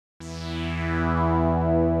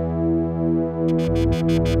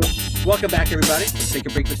Welcome back, everybody. Let's take a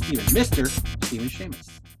break with Steven, Mr. Steven Shamus.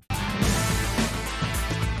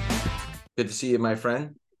 Good to see you, my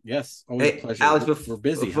friend. Yes, always a pleasure. Alex, we're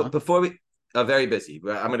busy, huh? Before we, very busy.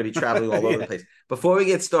 I'm going to be traveling all over the place. Before we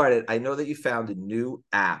get started, I know that you found a new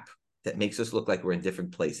app that makes us look like we're in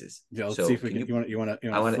different places. Yeah, let's see if we can. You want to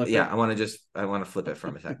flip it? I want to flip it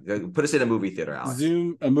for a second. Put us in a movie theater, Alex.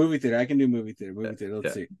 Zoom a movie theater. I can do movie theater.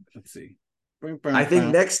 Let's see. I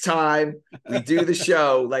think next time we do the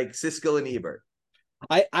show like Siskel and Ebert.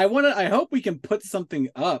 I hope we can put something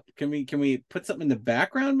up. Can we put something in the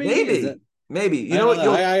background? Maybe. You know what?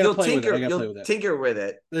 You'll tinker with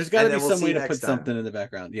it. There's got to be some way to put something in the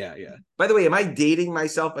background. Yeah. By the way, am I dating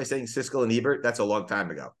myself by saying Siskel and Ebert? That's a long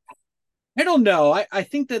time ago. I don't know. I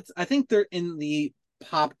think they're in the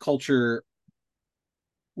pop culture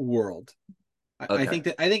world. Okay.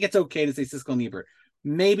 I think it's okay to say Siskel and Ebert.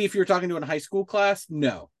 Maybe if you're talking to a high school class,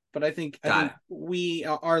 no. But I think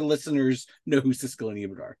our listeners know who Siskel and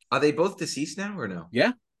Ebert are. Are they both deceased now or no?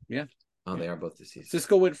 Yeah. Oh, they are both deceased.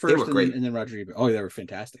 Siskel went first, and then Roger Ebert. Oh, they were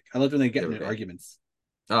fantastic. I loved when they get into arguments.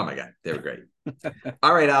 Oh my God, they were great.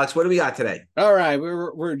 All right, Alex, what do we got today? All right,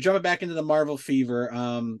 we're jumping back into the Marvel fever.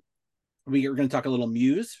 We're going to talk a little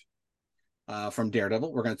Muse from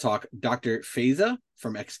Daredevil. We're going to talk Dr. Faiza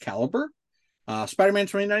from Excalibur, Spider-Man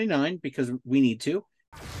 2099 because we need to.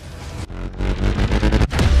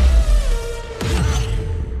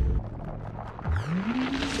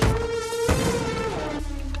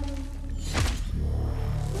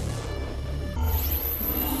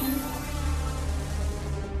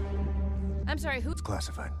 I'm sorry, who's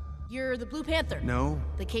classified? You're the Blue Panther. No.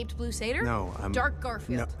 The Caped Blue Satyr? No, I'm... Dark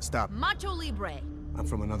Garfield. No, stop. Macho Libre. I'm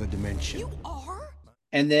from another dimension. You are?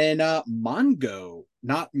 And then Mongo,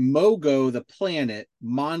 not Mogo the planet,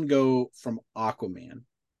 Mongo from Aquaman.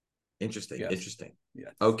 Interesting.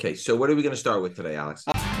 Yes. Okay, so what are we going to start with today, Alex?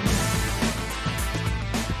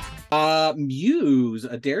 Muse,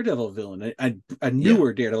 a Daredevil villain, a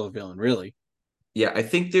newer Daredevil villain, really. Yeah, I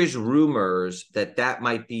think there's rumors that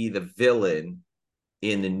might be the villain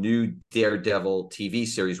in the new Daredevil TV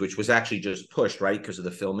series, which was actually just pushed, right, because of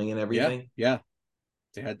the filming and everything. Yeah.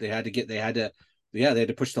 They had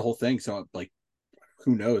to push the whole thing. So like,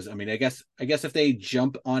 who knows? I mean, I guess if they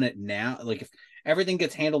jump on it now, like if everything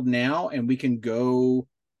gets handled now and we can go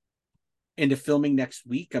into filming next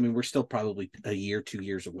week, I mean, we're still probably a year, 2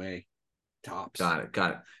 years away. Tops. Got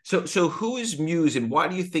it. So who is Muse, and why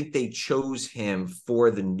do you think they chose him for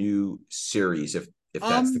the new series? If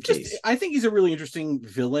that's the case, I think he's a really interesting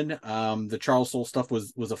villain. The Charles Soule stuff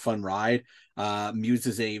was a fun ride. Muse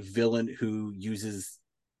is a villain who uses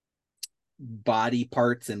body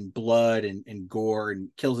parts and blood and gore and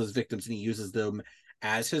kills his victims, and he uses them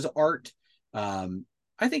as his art. I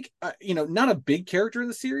think not a big character in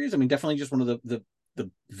the series. I mean, definitely just one of the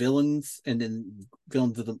villains, and then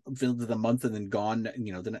villains of the month, and then gone,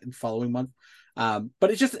 the following month. But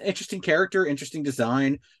it's just an interesting character, interesting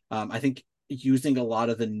design. I think using a lot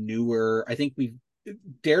of the newer,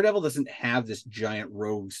 Daredevil doesn't have this giant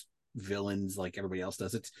rogues villains like everybody else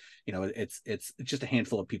does. It's just a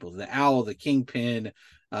handful of people: the Owl, the Kingpin,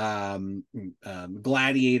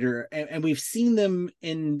 Gladiator, and we've seen them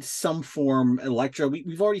in some form. Elektra,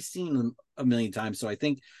 we've already seen them a million times. So I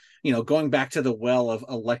think going back to the well of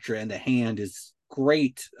Elektra and the Hand is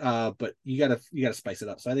great, but you gotta spice it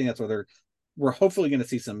up. So I think that's where we're hopefully going to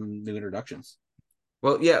see some new introductions.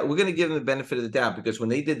 Well, yeah, we're going to give them the benefit of the doubt, because when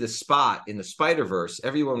they did the Spot in the Spider-Verse,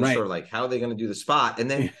 everyone was sort of like, how are they going to do the Spot? And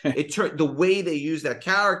then it turned, the way they used that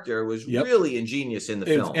character was really ingenious in the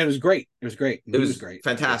film. It was great. It was great. It was great.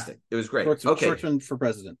 Fantastic. Yeah. It was great. Schwartzman for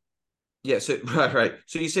president. Yeah, so right.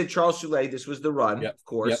 So you said Charles Soule, this was the run, of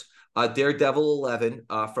course. Daredevil 11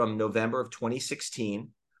 from November of 2016.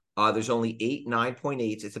 There's only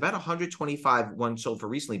 9.8. It's about 125 one sold for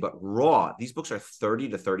recently, but raw, these books are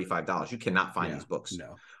 $30 to $35. You cannot find these books.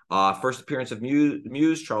 No. First appearance of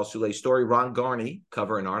Muse, Charles Soule story, Ron Garney,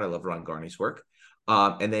 cover and art. I love Ron Garney's work.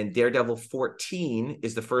 And then Daredevil 14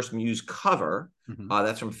 is the first Muse cover.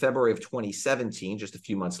 That's from February of 2017, just a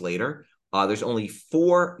few months later. There's only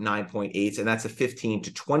 4 9.8s, and that's a $15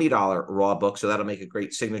 to $20 raw book. So that'll make a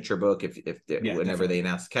great signature book whenever they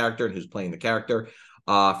announce the character and who's playing the character.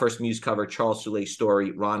 First Muse cover, Charles Soule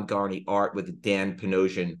story, Ron Garney art with the Dan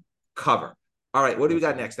Panosian cover. All right, what do we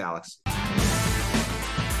got next, Alex?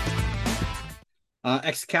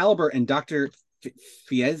 Excalibur and Dr.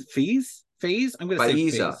 Faiz? I'm going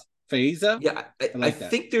to say Faiza. Yeah, I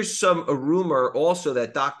think there's a rumor also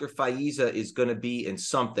that Dr. Faiza is going to be in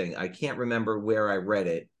something. I can't remember where I read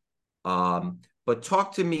it. But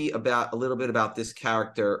talk to me about a little bit about this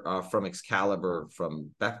character from Excalibur from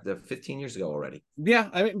back 15 years ago already. Yeah,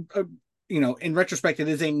 I mean, in retrospect, it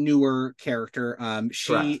is a newer character. Correct.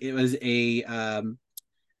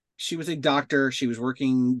 She was a doctor. She was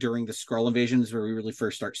working during the Skrull invasions where we really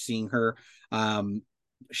first start seeing her.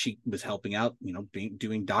 She was helping out,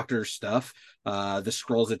 doing doctor stuff. The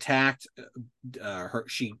Skrulls attacked.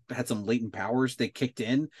 She had some latent powers. They kicked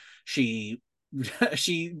in. She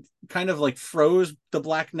she kind of like froze the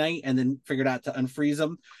Black Knight and then figured out to unfreeze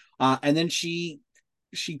him. And then she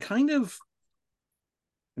kind of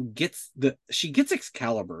gets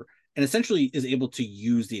Excalibur and essentially is able to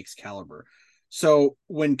use the Excalibur. So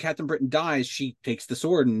when Captain Britain dies, she takes the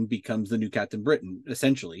sword and becomes the new Captain Britain,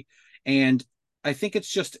 essentially. And I think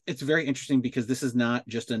it's very interesting because this is not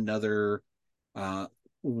just another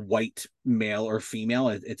white male or female.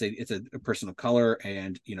 It's a person of color,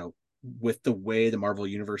 and with the way the Marvel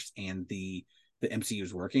universe and the MCU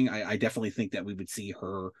is working, I definitely think that we would see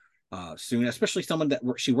her soon, especially someone that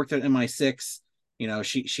she worked at MI6.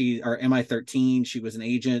 She or MI13, she was an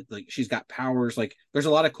agent. Like, she's got powers. Like, there's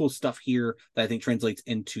a lot of cool stuff here that I think translates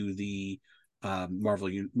into the Marvel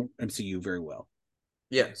MCU very well.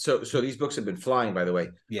 Yeah, so these books have been flying, by the way.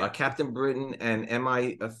 Yeah. Captain Britain and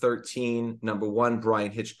MI13, #1,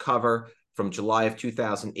 Brian Hitch cover from July of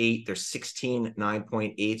 2008. There's 16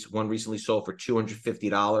 9.8s. One recently sold for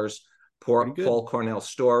 $250. Paul Cornell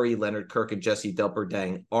story, Leonard Kirk and Jesse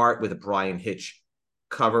Delperdang art with a Brian Hitch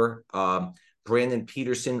cover. Brandon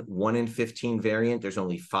Peterson 1 in 15 variant. There's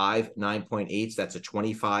only 5 9.8s. That's a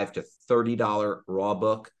 $25 to $30 raw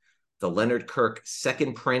book. The Leonard Kirk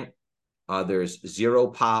second print. There's 0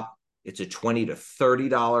 pop. It's a $20 to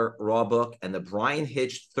 $30 raw book. And the Brian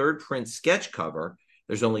Hitch third print sketch cover,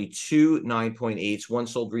 there's only 2 9.8s. One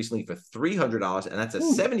sold recently for $300, and that's a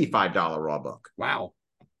 $75 raw book. Wow.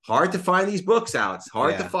 Hard to find these books, Alex.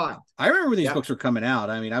 Hard to find. I remember when these books were coming out.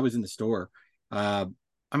 I mean, I was in the store.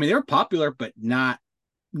 They were popular, but not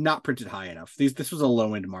printed high enough. This was a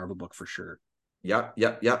low-end Marvel book for sure. Yep.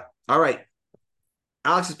 All right.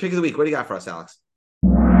 Alex's pick of the week. What do you got for us, Alex?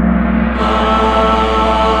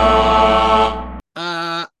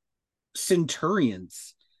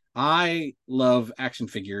 Centurions. I love action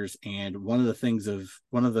figures, and one of the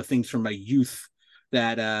things from my youth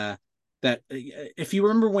that if you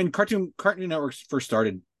remember when Cartoon Networks first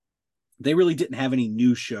started, they really didn't have any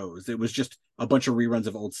new shows. It was just a bunch of reruns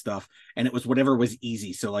of old stuff, and it was whatever was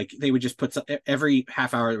easy. So like they would just put every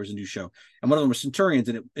half hour there was a new show, and one of them was Centurions,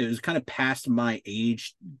 and it was kind of past my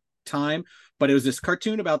age time, but it was this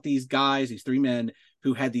cartoon about these guys, these 3 men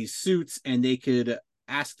who had these suits, and they could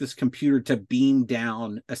ask this computer to beam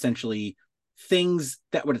down essentially things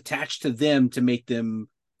that would attach to them to make them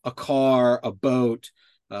a car, a boat,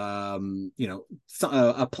 a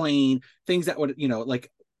plane, things that would,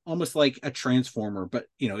 like almost like a transformer, but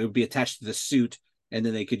it would be attached to the suit, and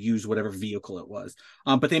then they could use whatever vehicle it was.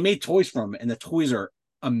 But they made toys from it, and the toys are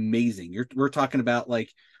amazing. We're talking about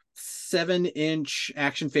like 7-inch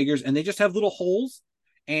action figures, and they just have little holes,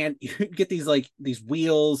 and you get these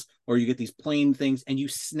wheels, or you get these plane things, and you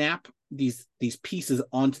snap these pieces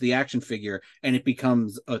onto the action figure, and it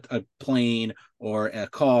becomes a plane or a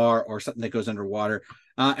car or something that goes underwater.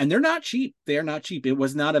 And they're not cheap. They're not cheap. It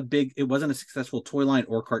wasn't a successful toy line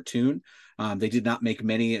or cartoon. They did not make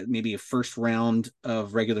many, maybe a first round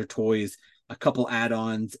of regular toys, a couple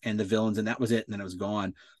add-ons and the villains, and that was it. And then it was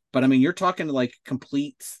gone. But I mean, you're talking like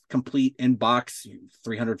complete in box,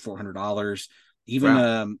 $300, $400. Even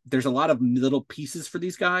wow. There's a lot of little pieces for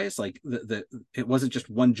these guys. Like it wasn't just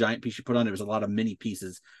one giant piece you put on. It was a lot of mini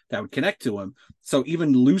pieces that would connect to them. So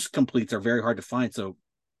even loose completes are very hard to find. So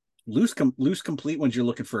loose complete ones, you're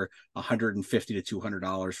looking for $150 to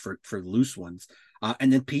 $200 for loose ones.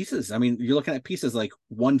 And then pieces. I mean, you're looking at pieces like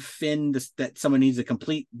one fin that someone needs to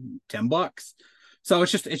complete, $10. So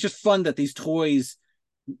it's just fun that these toys,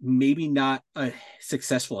 maybe not a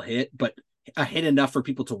successful hit, but a hit enough for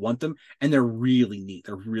people to want them, and they're really neat.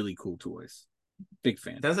 They're really cool toys. Big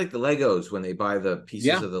fan. Sounds like the Legos when they buy the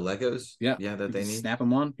pieces of the Legos. Yeah, that they need. Snap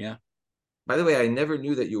them on. Yeah. By the way, I never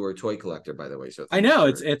knew that you were a toy collector. By the way, so I know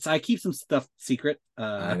it's I keep some stuff secret.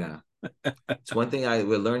 I know. It's one thing I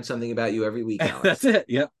will learn something about you every week, Alex. That's it.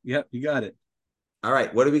 Yep, you got it. All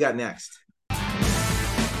right, what do we got next?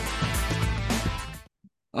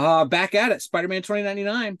 Back at it, Spider-Man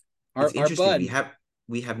 2099. Our bud.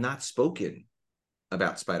 We have not spoken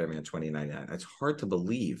about Spider-Man 2099. It's hard to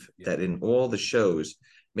believe that in all the shows,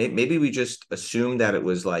 maybe we just assumed that it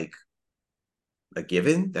was like a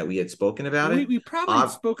given that we had spoken about it. We probably had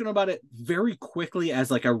spoken about it very quickly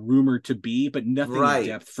as like a rumor to be, but nothing in Right.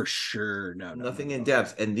 depth for sure. Nothing in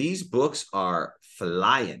depth. And these books are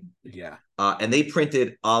flying. Yeah. And they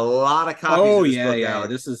printed a lot of copies Oh of this yeah, book, yeah.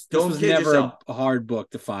 Alex. This Don't was kid never yourself. a hard book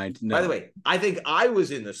to find. No. By the way, I think I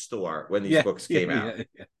was in the store when these books came out.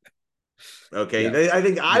 Yeah. Okay. Yeah. I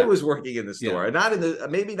think I was working in the store. Yeah. Not in the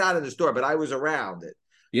maybe not in the store, but I was around it.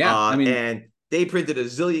 Yeah. I mean, and they printed a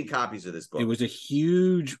zillion copies of this book. It was a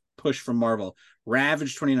huge push from Marvel.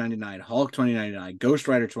 Ravage 2099, Hulk 2099, Ghost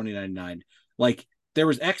Rider 2099. Like there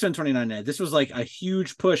was X-Men 2099. This was like a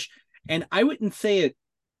huge push. And I wouldn't say it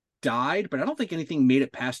died, but I don't think anything made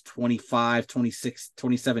it past 25, 26,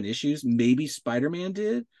 27 issues. Maybe Spider-Man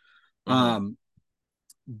did.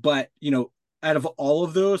 But out of all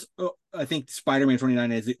of those, I think Spider-Man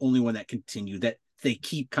 2099 is the only one that continued, that they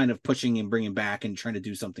keep kind of pushing and bringing back and trying to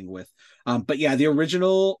do something with. But yeah, the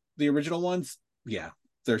original ones, yeah,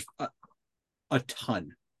 there's a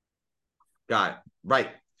ton. Got it. Right.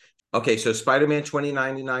 Okay, so Spider-Man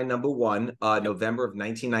 2099 #1, November of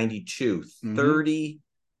 1992,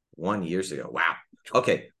 31 years ago. Wow.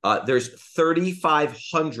 Okay, there's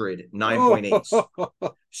 3,500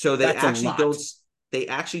 9.8s. So they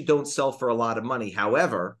actually don't sell for a lot of money.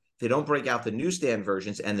 However, they don't break out the newsstand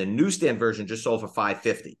versions, and the newsstand version just sold for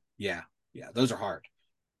 $550. Yeah, those are hard.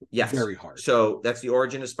 Yes, very hard. So that's the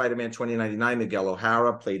origin of Spider-Man 2099. Miguel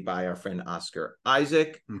O'Hara, played by our friend Oscar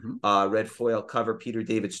Isaac. Red foil cover, Peter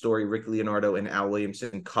David story, Rick Leonardo and Al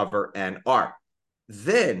Williamson cover and art.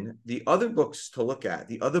 Then the other books to look at,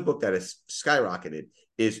 the other book that has skyrocketed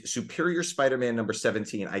is Superior Spider-Man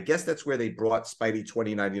 #17. I guess that's where they brought Spidey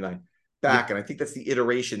 2099 back, and I think that's the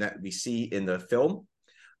iteration that we see in the film.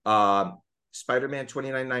 Spider-Man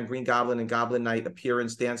 2099, Green Goblin and Goblin Knight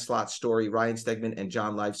appearance, Dan Slott story, Ryan Stegman and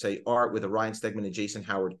John Livesay art with a Ryan Stegman and Jason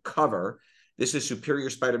Howard cover. This is Superior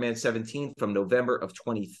Spider-Man 17 from November of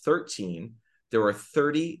 2013. There are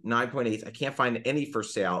 30 9.8s. I can't find any for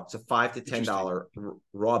sale. It's a $5 to $10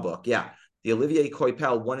 raw book. Yeah. The Olivier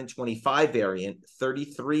Coipel 1 in 25 variant,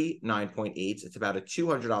 33 9.8s. It's about a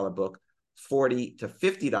 $200 book, $40 to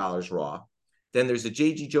 $50 raw. Then there's a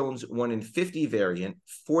J.G. Jones 1 in 50 variant,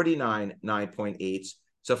 49 9.8s.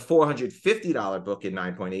 It's a $450 book in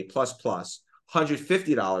 9.8 plus,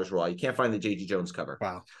 $150 raw. You can't find the J.G. Jones cover.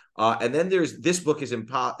 Wow. And then there's this book is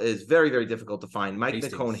very, very difficult to find. Mike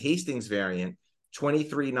McCone Hastings variant,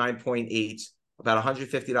 23 9.8s, about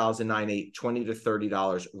 $150 in 9.8, $20 to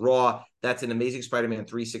 $30 raw. That's an Amazing Spider-Man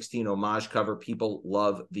 316 homage cover. People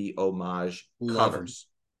love the homage covers.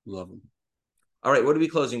 Love them. All right, what are we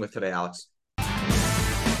closing with today, Alex?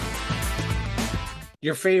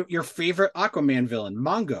 Your favorite Aquaman villain,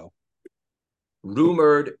 Mongo.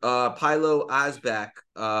 Rumored, Pilo Asbak.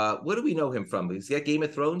 What do we know him from? Is he at Game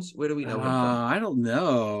of Thrones? Where do we know him from? I don't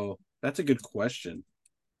know. That's a good question.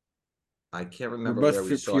 I can't remember We're where we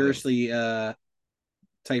both saw furiously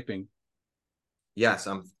typing. Yes,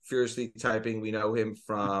 I'm furiously typing. We know him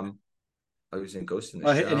from. I was in Ghost in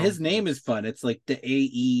the Shell. And his name is fun. It's like the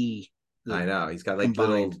AE. I know. He's got like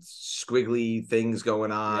little squiggly things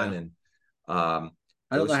going on, and I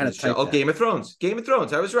don't know how to type. Oh, Game of Thrones. Game of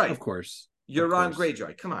Thrones. I was right. Of course. You're Ron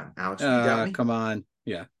Greyjoy. Come on, Alex. You got me? Come on.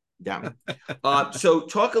 Yeah. Got me. So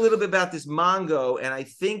talk a little bit about this Mongo, and I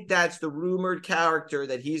think that's the rumored character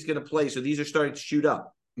that he's going to play. So these are starting to shoot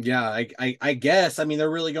up. Yeah, I guess. I mean,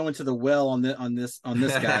 they're really going to the well on this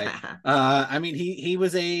guy. I mean, he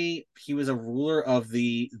was a ruler of of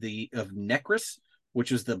Necrus,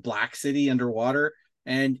 which was the Black City underwater,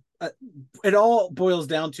 and it all boils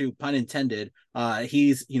down to, pun intended,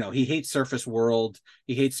 he hates surface world,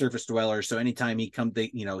 he hates surface dwellers. So anytime he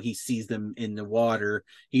he sees them in the water,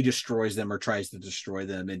 he destroys them or tries to destroy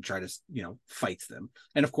them and try to fights them.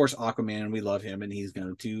 And of course, Aquaman, we love him, and he's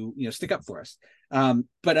going to stick up for us.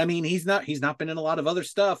 But I mean, he's not been in a lot of other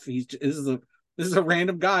stuff. This is a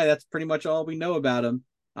random guy. That's pretty much all we know about him.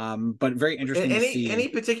 But very interesting to see. Any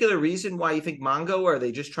particular reason why you think Mongo, or are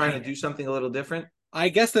they just trying to do something a little different? I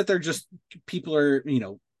guess that they're just, people are,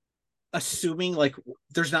 assuming, like,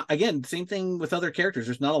 there's not, again, same thing with other characters.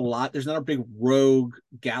 There's not a big rogue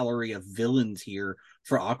gallery of villains here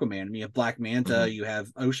for Aquaman. I mean, you have Black Manta, you have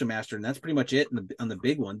Ocean Master, and that's pretty much it on the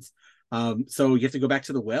big ones. So you have to go back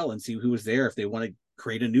to the well and see who was there. If they want to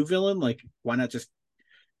create a new villain, like, why not just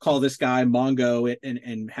call this guy Mongo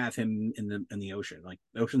and have him in the ocean? Like,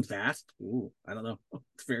 the ocean's vast. Ooh, I don't know.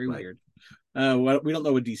 It's very weird. We don't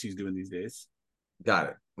know what DC's doing these days. Got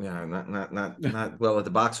it. Yeah, not well at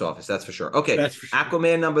the box office, that's for sure. Okay, that's for sure.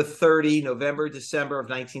 Aquaman #30, November, December of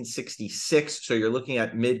 1966. So you're looking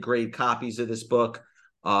at mid-grade copies of this book.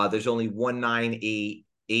 There's only 198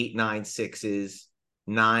 8 9.6s,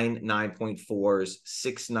 9 9.4s,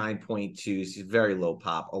 6 9.2s, very low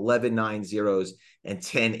pop, 11 9.0s, and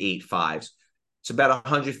 10 8.5s. It's about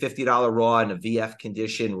 $150 raw in a VF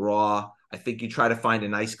condition raw. I think you try to find a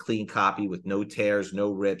nice clean copy with no tears,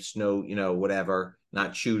 no rips, no, whatever,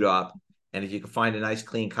 not chewed up. And if you can find a nice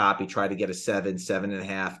clean copy, try to get a 7,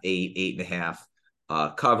 7.5, 8,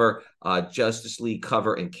 8.5 cover. Justice League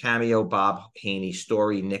cover and cameo, Bob Haney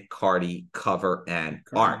story, Nick Cardy cover and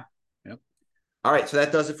art. Yep. All right, so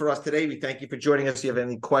that does it for us today. We thank you for joining us. If you have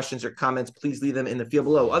any questions or comments, please leave them in the field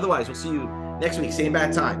below. Otherwise, we'll see you next week, same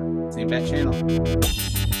bad time. Same bad channel.